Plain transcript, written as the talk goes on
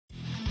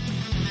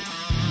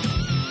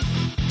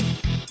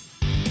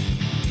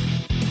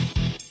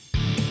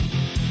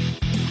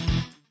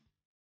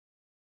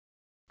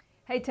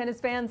Hey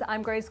tennis fans,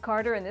 I'm Grace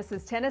Carter and this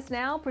is Tennis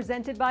Now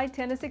presented by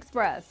Tennis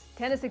Express.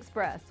 Tennis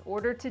Express,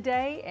 order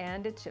today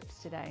and it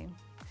ships today.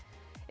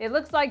 It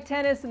looks like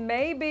tennis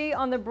may be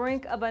on the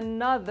brink of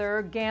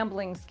another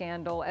gambling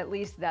scandal. At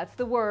least that's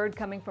the word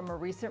coming from a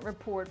recent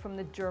report from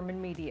the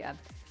German media.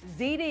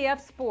 ZDF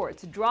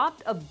Sports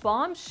dropped a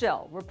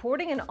bombshell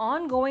reporting an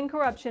ongoing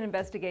corruption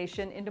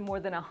investigation into more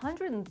than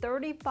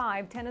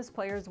 135 tennis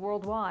players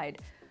worldwide.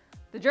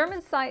 The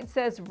German site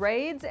says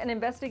raids and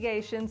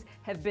investigations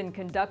have been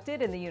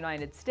conducted in the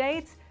United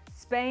States,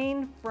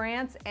 Spain,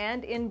 France,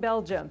 and in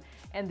Belgium.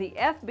 And the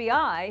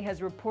FBI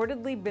has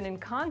reportedly been in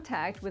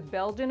contact with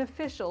Belgian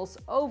officials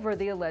over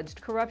the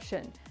alleged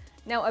corruption.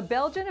 Now, a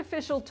Belgian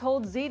official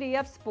told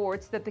ZDF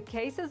Sports that the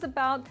case is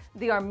about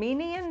the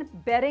Armenian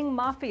betting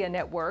mafia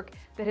network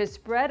that has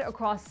spread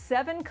across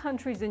 7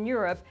 countries in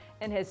Europe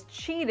and has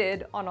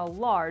cheated on a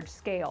large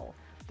scale.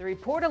 The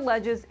report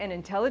alleges an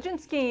intelligent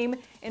scheme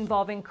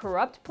involving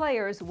corrupt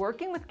players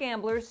working with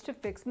gamblers to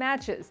fix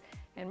matches.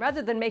 And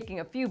rather than making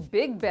a few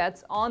big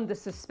bets on the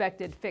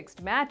suspected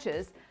fixed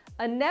matches,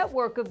 a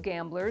network of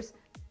gamblers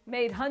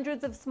made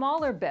hundreds of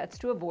smaller bets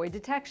to avoid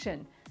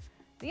detection.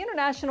 The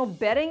International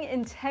Betting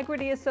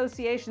Integrity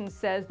Association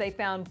says they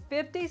found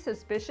 50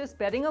 suspicious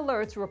betting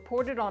alerts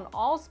reported on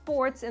all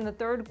sports in the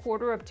third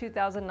quarter of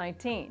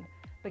 2019.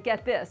 But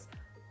get this,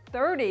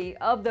 30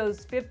 of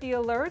those 50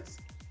 alerts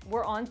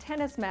were on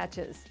tennis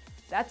matches.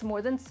 That's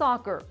more than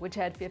soccer, which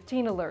had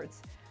 15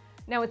 alerts.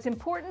 Now, it's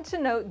important to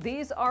note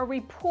these are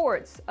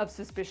reports of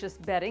suspicious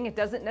betting. It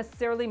doesn't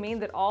necessarily mean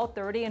that all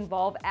 30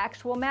 involve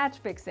actual match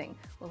fixing.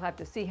 We'll have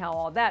to see how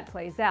all that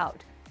plays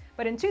out.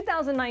 But in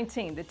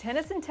 2019, the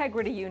Tennis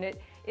Integrity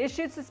Unit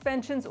issued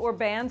suspensions or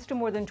bans to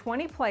more than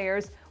 20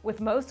 players,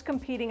 with most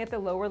competing at the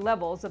lower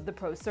levels of the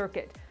pro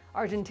circuit.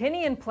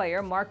 Argentinian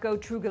player Marco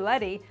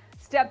Trugaletti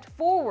stepped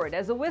forward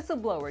as a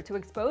whistleblower to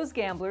expose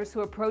gamblers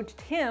who approached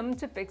him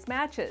to fix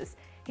matches.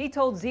 He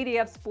told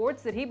ZDF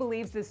Sports that he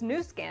believes this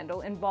new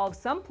scandal involves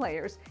some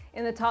players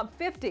in the top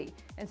 50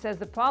 and says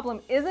the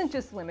problem isn't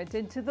just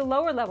limited to the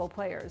lower level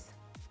players.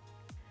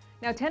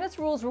 Now, tennis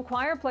rules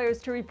require players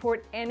to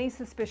report any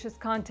suspicious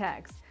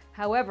contacts.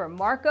 However,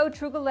 Marco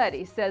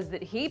Trugaletti says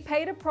that he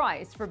paid a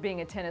price for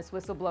being a tennis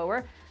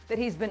whistleblower, that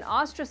he's been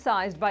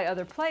ostracized by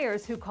other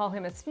players who call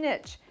him a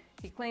snitch.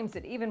 He claims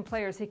that even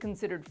players he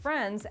considered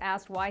friends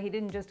asked why he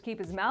didn't just keep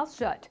his mouth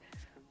shut.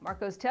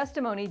 Marco's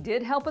testimony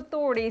did help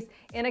authorities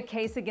in a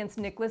case against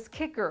Nicholas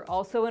Kicker,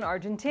 also an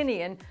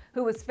Argentinian,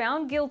 who was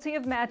found guilty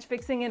of match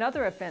fixing and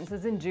other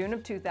offenses in June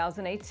of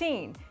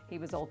 2018. He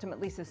was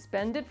ultimately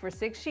suspended for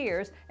 6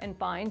 years and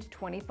fined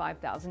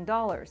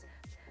 $25,000.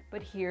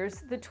 But here's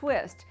the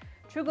twist.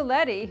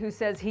 Trugaletti, who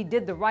says he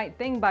did the right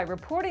thing by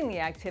reporting the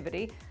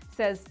activity,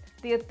 says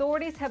the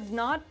authorities have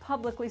not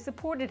publicly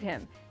supported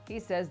him. He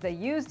says they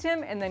used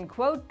him and then,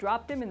 quote,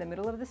 dropped him in the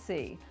middle of the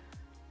sea.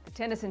 The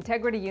Tennis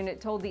Integrity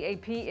Unit told the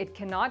AP it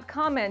cannot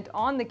comment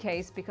on the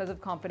case because of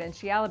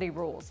confidentiality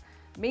rules.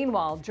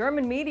 Meanwhile,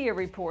 German media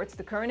reports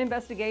the current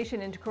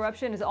investigation into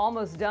corruption is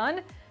almost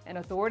done, and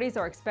authorities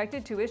are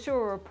expected to issue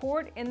a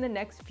report in the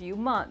next few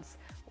months.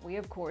 We,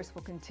 of course,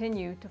 will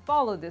continue to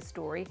follow this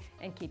story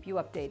and keep you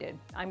updated.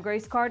 I'm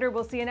Grace Carter.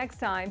 We'll see you next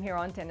time here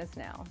on Tennis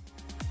Now.